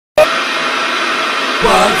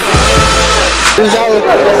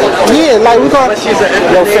Yeah, like we got.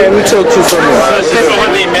 Yo, fam, you took too from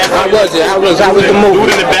me. How was it? How was the movie?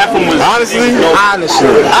 Honestly,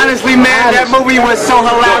 man, that movie was so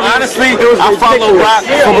hilarious. Honestly, I follow Rock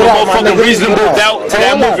from a motherfucking Reasonable Doubt to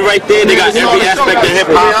that movie right there. They got every aspect of hip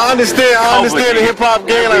hop. I understand the hip hop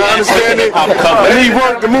game. Like, I understand it.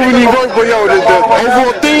 The movie need work, but yo, the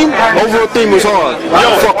overall theme was hard.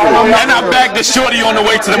 Yo, and I bagged the shorty on the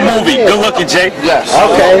way to the movie. Good looking, Jay. Yes.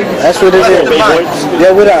 Okay, that's what it is.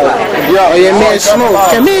 Yeah, what up? Yo, your man Smoke.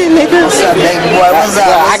 Come in, nigga. What's up, baby boy? What's up?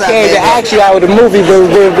 I can't even ask you out of the movie,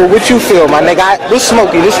 but what you feel, my nigga? This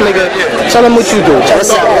Smokey, this nigga. Tell him what you do.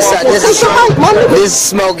 What's up? This is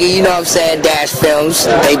Smokey, you know what I'm saying? Dash Films,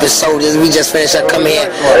 Paper Soldiers. We just finished up coming here.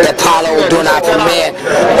 The Apollo doing our premiere.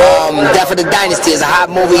 Death of the Dynasty is a hot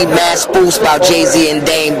movie, mad spoofs about Jay Z and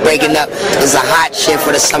Dame breaking up. It's a hot shit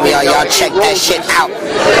for the summer, y'all. Y'all check that shit out.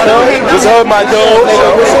 What's up, my dog?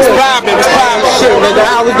 It's poppin', shit, nigga.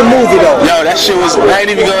 How was the movie though? Yo, that shit was. I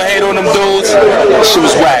ain't even gonna hate on them dudes. That shit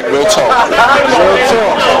was whack, real talk.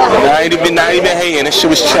 I ain't even hating. That shit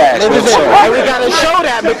was trash. Real talk. And we gotta show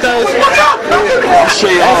that because that's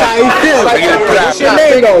how he feels. What's your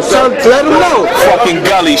name though? So let him know. Fucking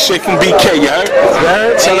Gully, straight from BK, you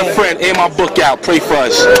heard? Tell a friend, air my book out, pray for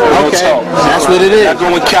us. Real talk. That's what it is. Now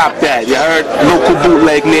go and cop that, you heard? Local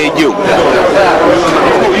bootleg near you.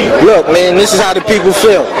 Look, man, this is how the people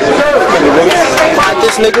feel. Like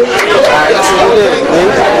this nigga. That's what it is, man.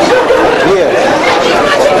 Yeah.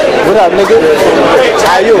 What up, nigga?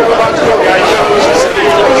 How you?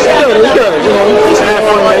 Good, you know.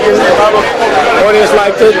 Audience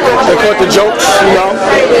liked it. They caught the jokes, you know.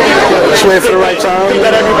 Just waiting for the right time.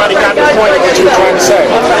 That everybody got the point of what you were trying to say.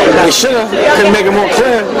 They should've. Couldn't make it more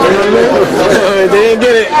clear. You know what I mean? They didn't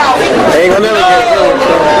get it. They ain't gonna never get it.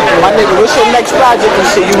 My nigga, what's your next project and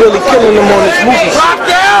shit? You really killing them on this movie shit.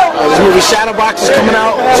 This movie Shadowbox is coming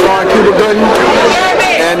out, starring Cuba Gooding.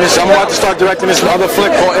 And I'm about to start directing this other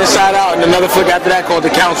flick called Inside Out and another flick after that called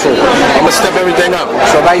The Council. I'm gonna step everything up.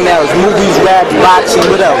 So right now it's movies, rap, boxing,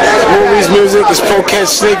 what else? Movies, music, it's Poket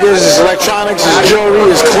sneakers, it's electronics, it's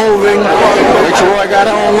jewelry, it's clothing. Rachel Roy got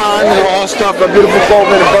it online and all stuff, a beautiful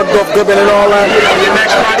clothing, a bugged off Goodman and all that. Your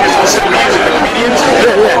next project is some music comedians?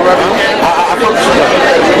 I fuck with you.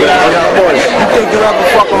 You think you ever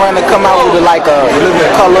fuck around and come out with like a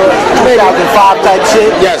Living Color 2005 type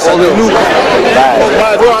shit? Yes, or the new?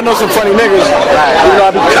 Right. Well, I know some funny niggas. You know,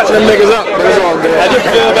 I be cutting them niggas up. It's all good. How do you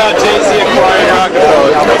feel about Jay Z acquiring Rock?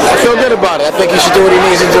 I feel good about it. I think he should do what he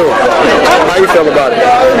needs to do. How you feel about it?